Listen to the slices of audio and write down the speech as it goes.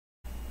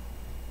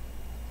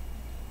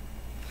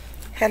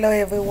Hello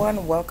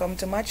everyone, welcome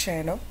to my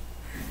channel.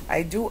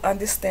 I do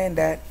understand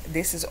that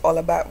this is all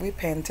about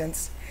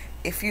repentance.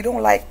 If you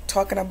don't like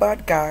talking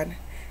about God,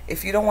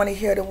 if you don't want to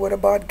hear the word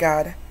about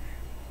God,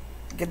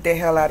 get the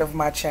hell out of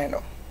my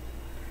channel.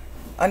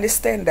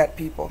 Understand that,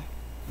 people.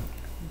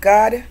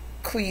 God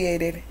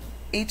created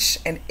each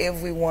and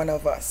every one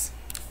of us.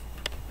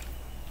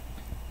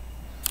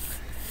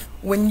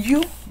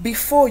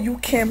 Before you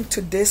came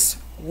to this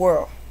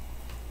world,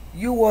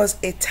 you was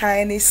a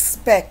tiny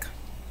speck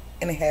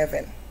in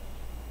heaven.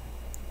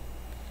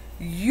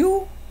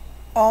 You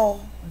are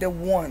the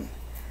one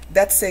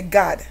that said,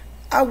 God,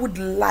 I would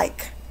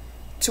like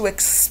to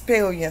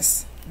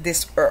experience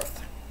this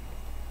earth.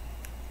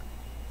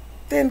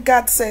 Then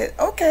God said,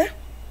 okay,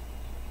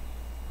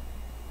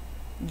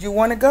 you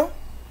want to go?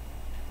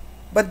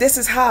 But this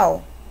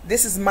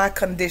is my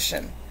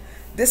condition.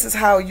 This is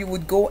how you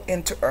would go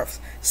into earth.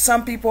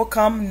 Some people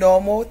come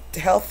normal,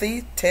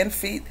 healthy, 10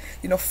 feet,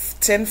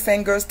 10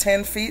 fingers,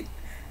 10 feet,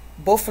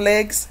 both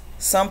legs.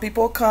 Some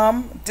people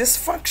come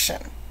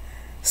dysfunction.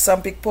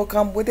 Some people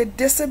come with a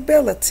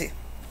disability.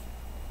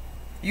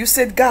 You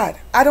said, God,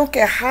 I don't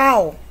care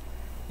how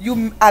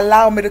you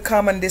allow me to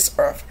come on this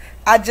earth.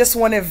 I just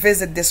want to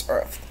visit this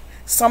earth.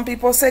 Some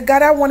people say,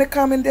 God, I want to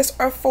come in this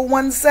earth for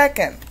 1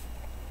 second.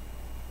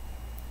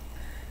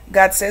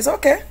 God says,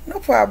 okay, no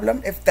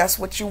problem. If that's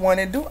what you want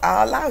to do,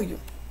 I'll allow you.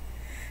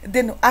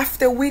 Then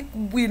after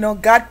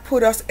God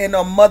put us in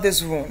our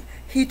mother's womb.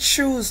 He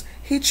chose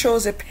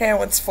a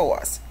parents for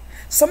us.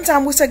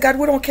 Sometimes we say, God,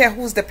 we don't care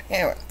who's the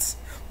parents.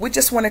 We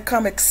just want to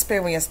come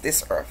experience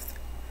this earth.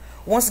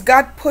 Once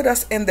God put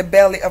us in the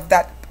belly of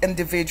that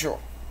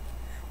individual,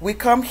 we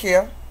come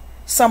here.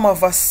 Some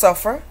of us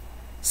suffer.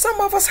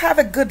 Some of us have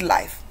a good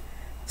life.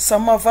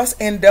 Some of us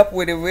end up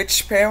with a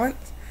rich parent.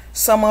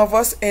 Some of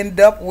us end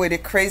up with a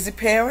crazy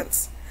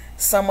parents.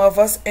 Some of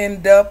us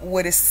end up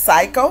with a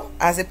psycho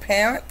as a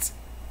parent.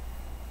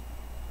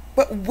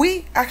 But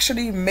we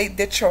actually made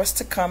the choice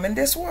to come in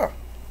this world.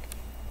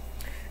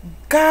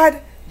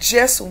 God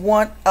just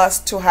wants us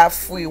to have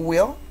free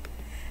will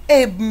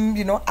and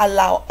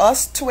allow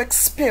us to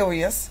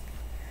experience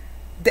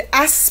the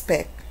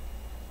aspect,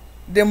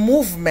 the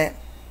movement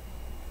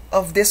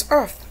of this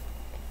earth.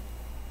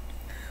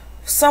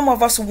 Some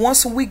of us,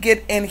 once we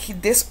get in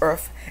this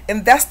earth,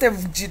 and that's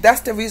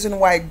the reason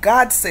why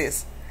God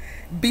says,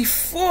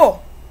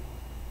 before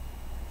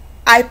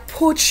I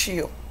put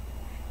you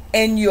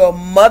in your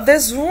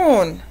mother's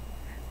womb,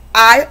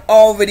 I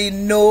already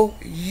know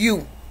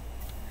you.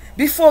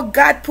 Before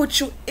God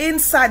put you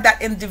inside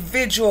that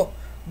individual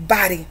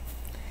body,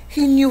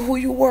 He knew who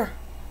you were,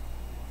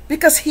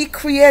 because He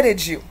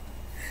created you.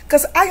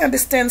 Because I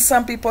understand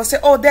some people say,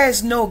 oh, there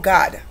is no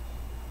God.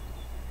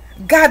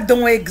 God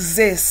don't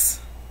exist.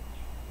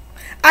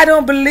 I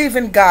don't believe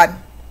in God.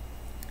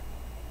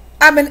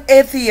 I'm an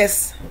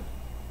atheist.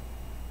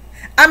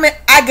 I'm an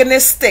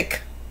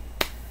agnostic.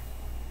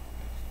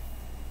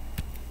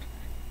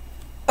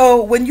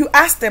 Oh, when you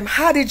ask them,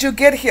 how did you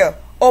get here?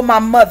 Oh, my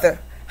mother.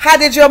 How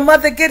did your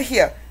mother get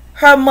here?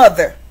 Her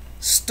mother.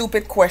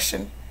 Stupid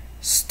question.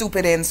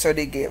 Stupid answer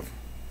they give.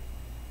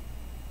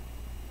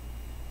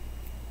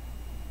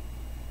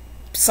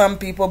 Some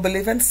people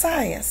believe in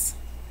science.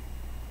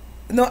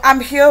 No, I'm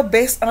here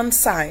based on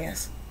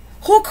science.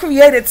 Who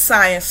created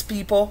science,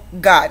 people?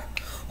 God.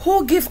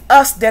 Who give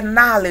us the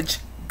knowledge?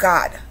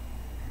 God.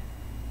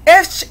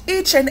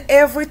 Each and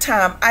every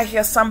time I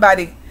hear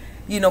somebody,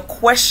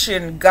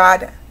 question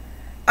God,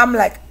 I'm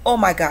like, oh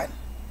my God,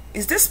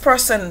 is this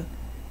person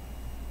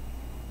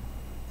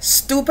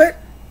stupid?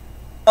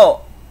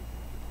 Oh,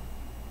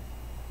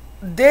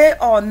 they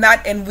are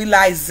not in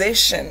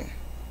realization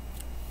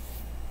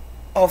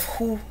of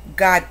who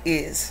God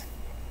is.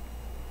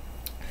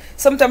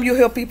 Sometimes you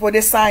hear people,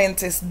 they're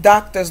scientists,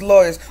 doctors,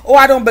 lawyers. Oh,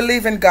 I don't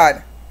believe in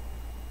God.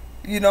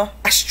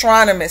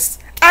 Astronomers.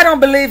 I don't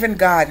believe in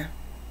God.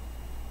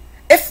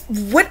 If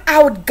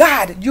without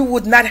God, you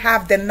would not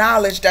have the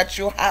knowledge that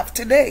you have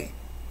today.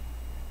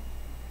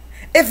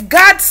 If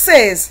God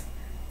says,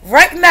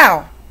 right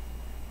now,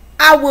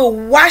 I will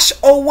wash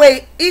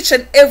away each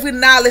and every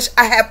knowledge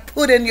I have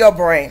put in your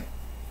brain,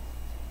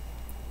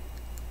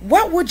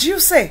 what would you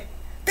say?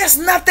 There's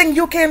nothing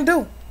you can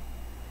do.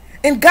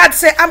 And God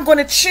said, I'm going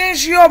to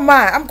change your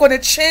mind. I'm going to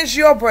change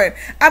your brain.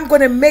 I'm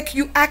going to make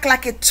you act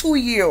like a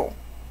 2-year-old,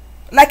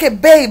 like a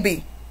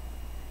baby.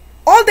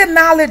 All the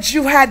knowledge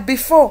you had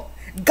before,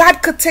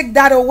 God could take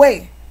that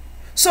away.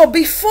 So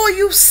before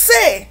you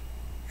say,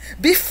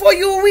 before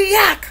you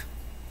react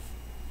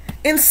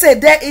and say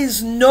there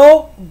is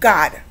no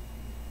God,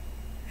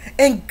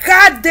 and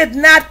God did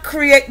not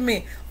create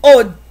me,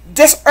 oh,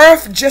 this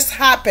earth just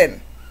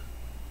happened,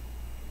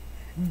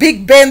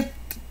 Big Bang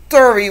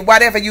theory,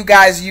 whatever you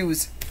guys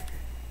use.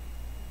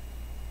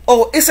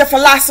 Oh, it's a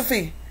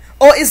philosophy.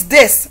 Oh, it's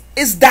this,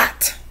 it's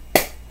that.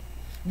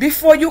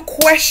 Before you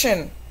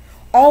question,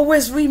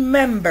 always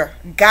remember,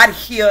 God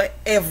hears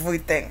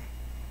everything.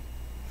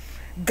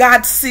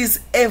 God sees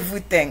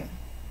everything.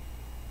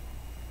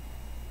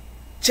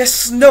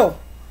 Just know,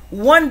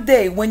 one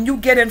day when you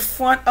get in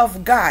front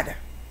of God,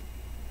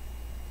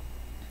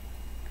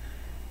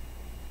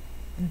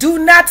 Do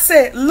not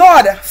say,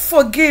 Lord,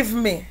 forgive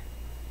me.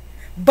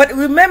 But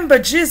remember,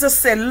 Jesus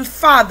said,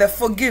 Father,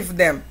 forgive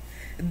them.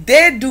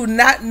 They do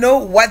not know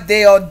what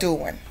they are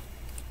doing.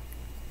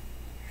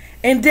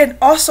 And then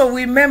also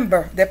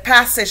remember the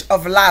passage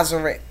of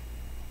Lazarus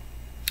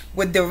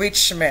with the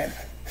rich man.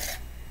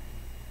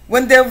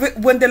 When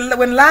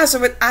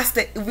Lazarus asked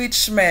the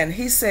rich man,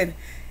 he said,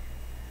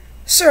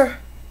 Sir,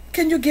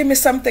 can you give me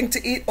something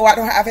to eat? Oh, I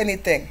don't have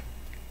anything.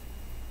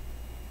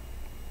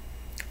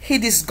 He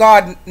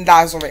discarded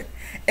Lazarus.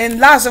 And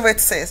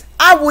Lazarus says,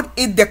 I would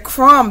eat the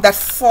crumb that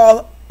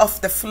fall off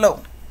the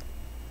floor.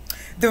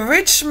 The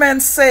rich man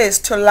says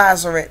to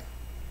Lazarus,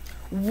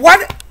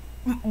 what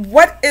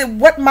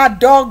my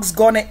dog's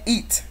gonna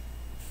eat?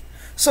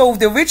 So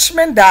the rich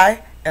man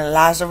died and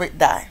Lazarus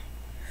died.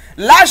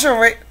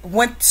 Lazarus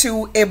went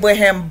to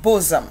Abraham's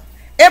bosom.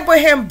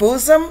 Abraham's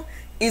bosom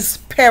is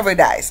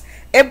paradise.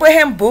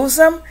 Abraham's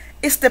bosom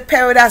is the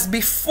paradise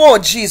before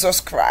Jesus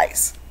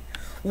Christ.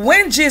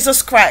 When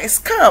Jesus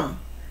Christ come,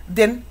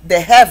 then the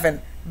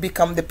heaven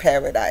become the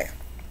paradise.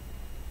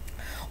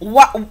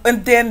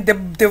 And then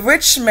the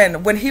rich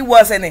man, when he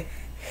was in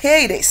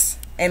Hades,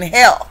 in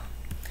hell,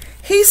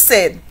 he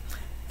said,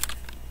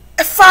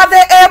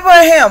 Father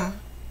Abraham,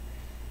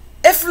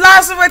 if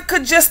Lazarus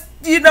could just,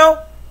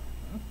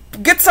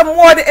 get some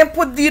water and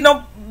put,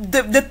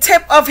 the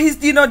tip of his,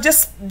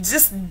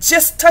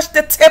 just touch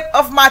the tip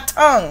of my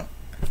tongue.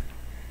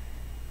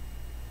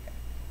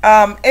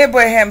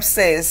 Abraham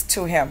says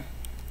to him,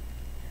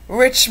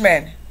 Rich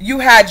man, you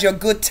had your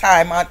good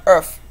time on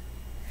earth,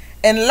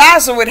 and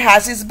Lazarus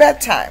has his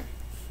bedtime.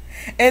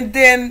 And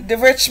then the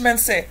rich man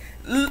said,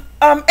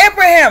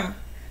 Abraham,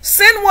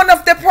 send one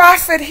of the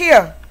prophets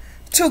here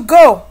to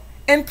go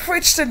and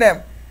preach to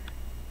them.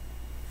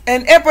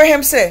 And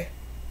Abraham said,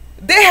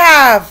 they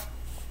have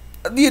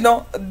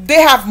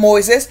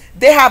Moses,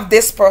 they have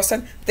this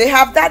person, they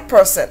have that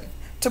person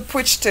to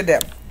preach to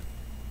them.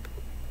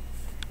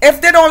 If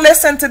they don't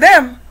listen to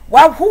them,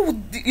 well, who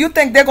do you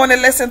think they're going to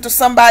listen to?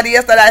 Somebody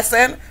else that I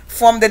sent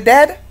from the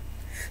dead?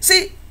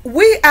 See,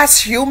 we as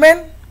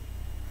human,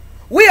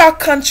 we are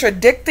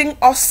contradicting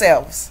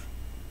ourselves.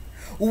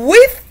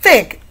 We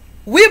think,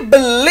 we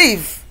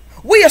believe,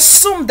 we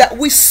assume that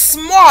we're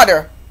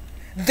smarter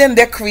than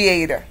the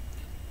Creator.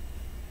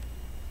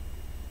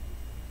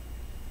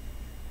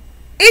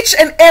 Each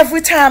and every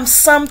time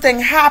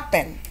something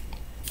happens,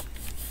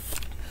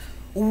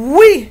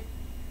 we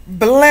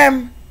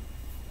blame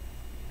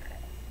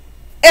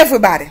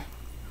everybody.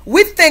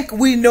 We think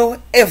we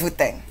know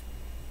everything.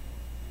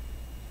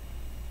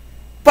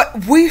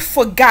 But we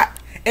forgot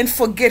and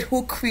forget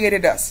who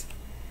created us.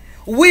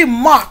 We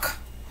mock,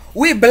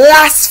 we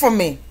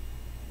blaspheme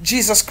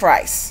Jesus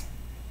Christ.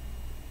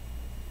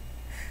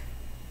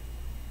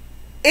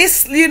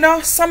 It's,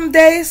 some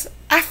days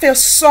I feel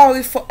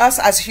sorry for us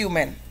as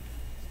human.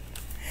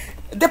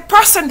 The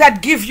person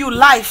that gives you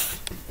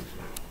life,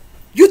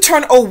 you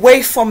turn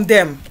away from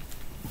them.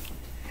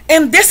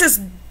 And this is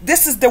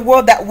the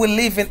world that we're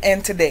living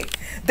in today.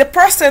 The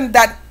person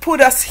that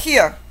put us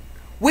here,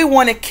 we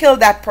want to kill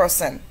that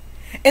person.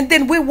 And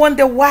then we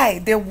wonder why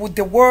the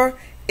world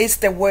is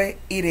the way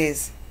it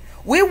is.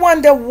 We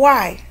wonder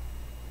why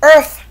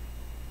earth,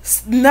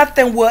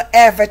 nothing will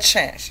ever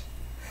change.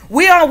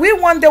 We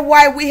wonder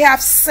why we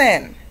have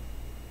sin.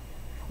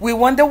 We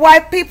wonder why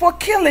people are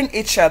killing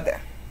each other.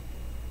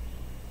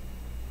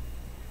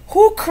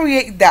 Who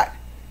created that?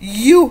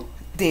 You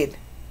did.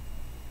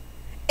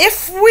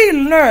 If we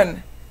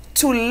learn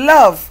to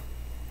love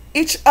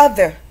each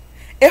other,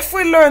 if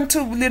we learn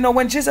to,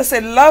 when Jesus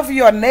said, love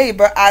your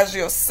neighbor as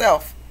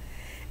yourself,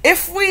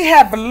 if we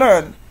have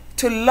learned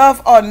to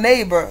love our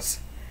neighbors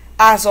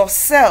as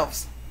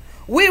ourselves,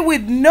 we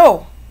would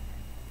know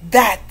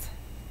that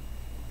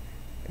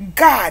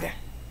God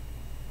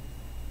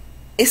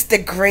is the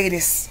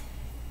greatest.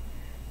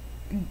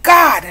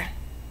 God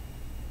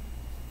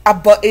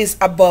is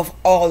above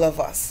all of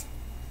us.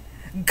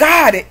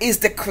 God is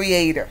the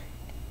Creator.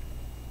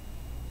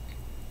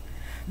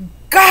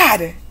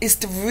 God is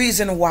the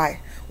reason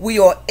why we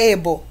are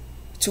able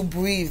to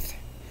breathe,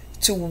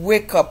 to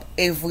wake up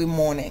every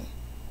morning.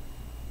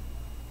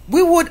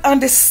 We would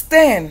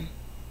understand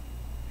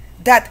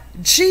that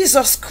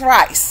Jesus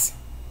Christ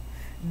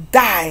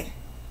died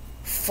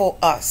for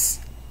us.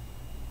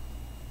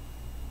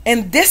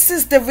 And this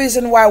is the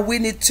reason why we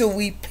need to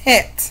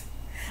repent.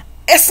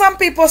 And some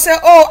people say,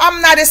 oh,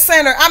 I'm not a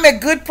sinner, I'm a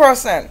good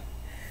person.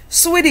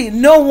 Sweetie,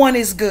 no one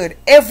is good.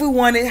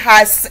 Everyone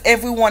have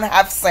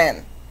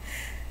sinned.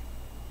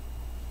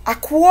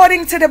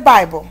 According to the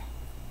Bible,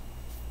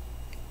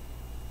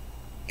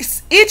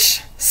 it's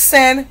each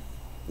sin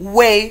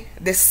weigh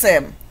the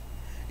same.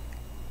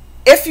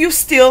 If you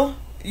steal,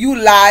 you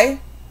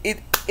lie,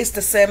 it's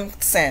the same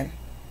sin.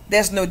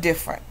 There's no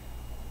different.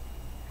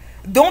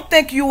 Don't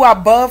think you are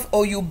above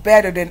or you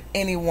better than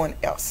anyone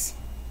else.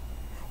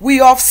 We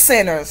are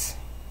sinners.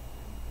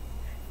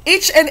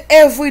 Each and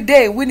every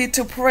day we need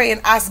to pray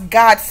and ask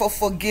God for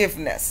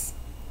forgiveness.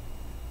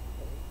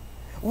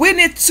 We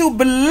need to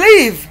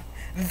believe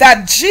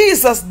that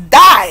Jesus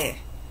died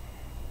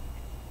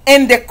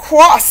in the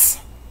cross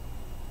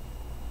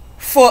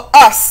for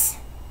us,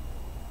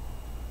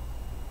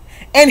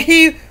 and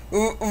he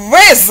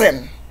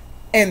risen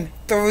in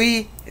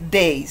 3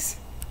 days.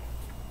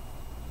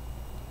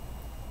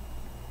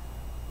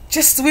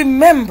 Just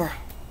remember,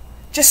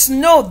 just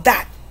know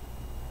that,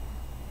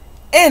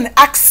 and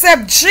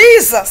accept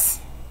Jesus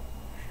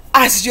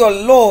as your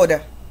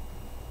Lord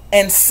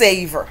and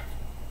Savior.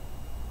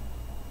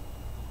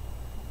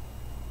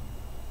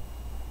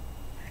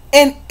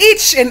 And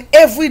each and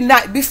every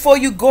night before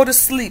you go to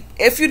sleep,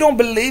 if you don't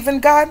believe in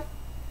God,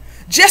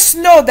 just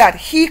know that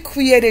he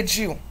created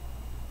you.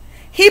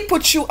 He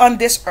put you on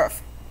this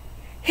earth.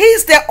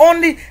 He's the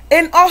only,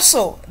 and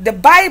also the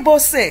Bible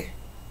says,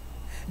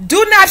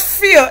 do not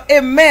fear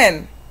a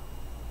man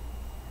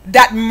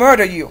that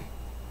murder you,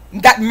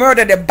 that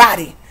murder the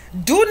body.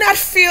 Do not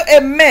fear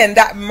a man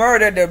that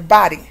murder the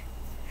body.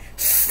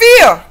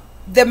 Fear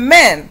the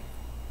man.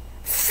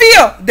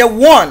 Fear the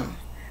one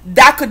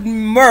that could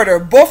murder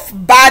both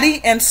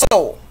body and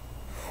soul.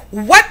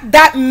 What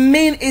that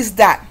means is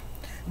that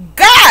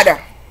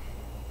God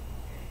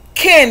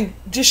can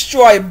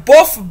destroy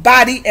both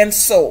body and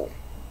soul,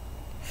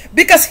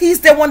 because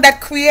he's the one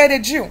that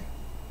created you,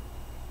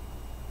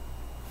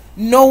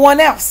 no one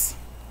else.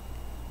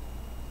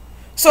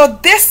 So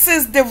this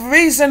is the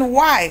reason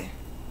why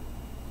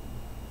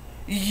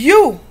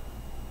you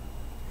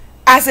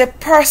as a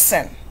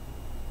person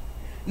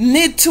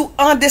need to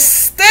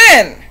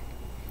understand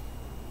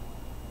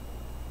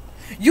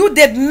you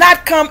did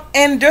not come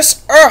in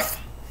this earth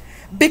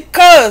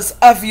because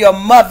of your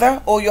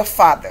mother or your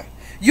father.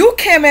 You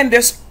came in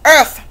this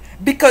earth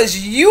because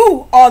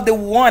you are the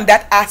one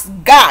that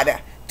asked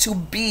God to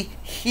be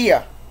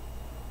here.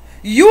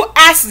 You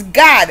asked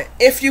God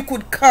if you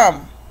could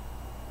come.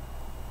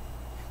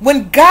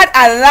 When God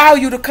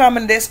allowed you to come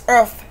in this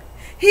earth,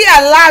 he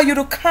allowed you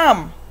to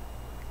come,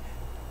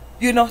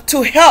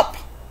 to help,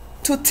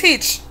 to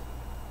teach,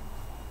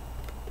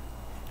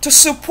 to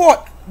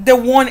support the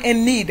one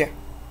in need.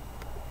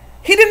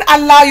 He didn't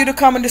allow you to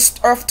come in this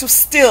earth to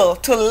steal,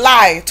 to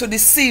lie, to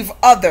deceive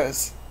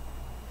others,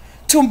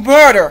 to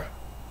murder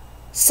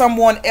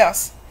someone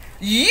else.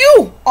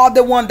 You are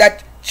the one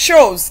that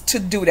chose to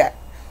do that.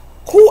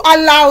 Who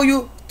allowed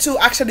you to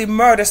actually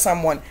murder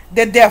someone?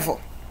 The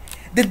devil.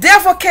 The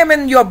devil came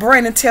in your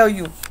brain and tell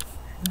you,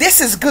 this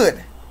is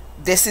good,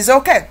 this is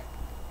okay.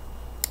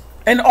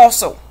 And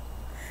also,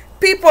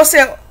 people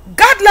say,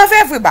 God love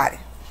everybody.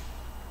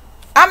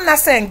 I'm not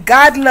saying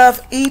God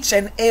love each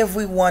and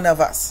every one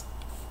of us.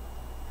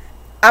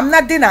 I'm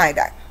not denying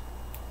that.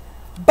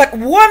 But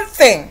one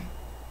thing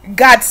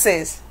God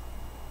says,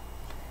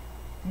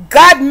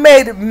 God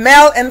made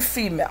male and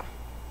female.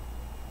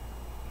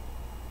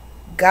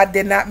 God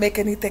did not make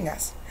anything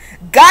else.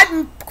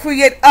 God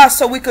created us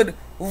so we could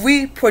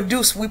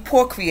reproduce, we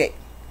procreate,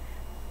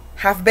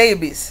 have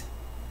babies,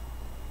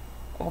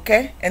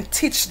 okay, and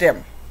teach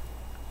them.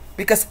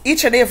 Because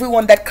each and every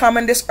one that come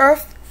in this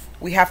earth,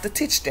 we have to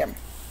teach them.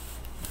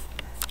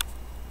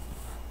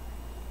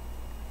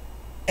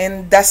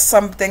 And that's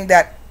something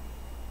that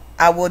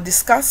I will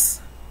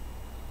discuss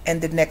in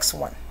the next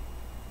one.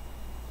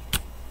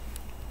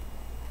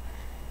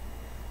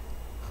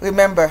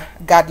 Remember,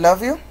 God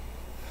love you.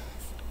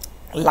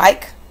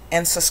 Like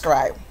and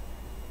subscribe.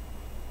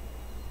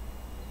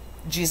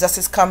 Jesus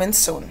is coming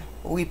soon.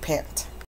 Repent.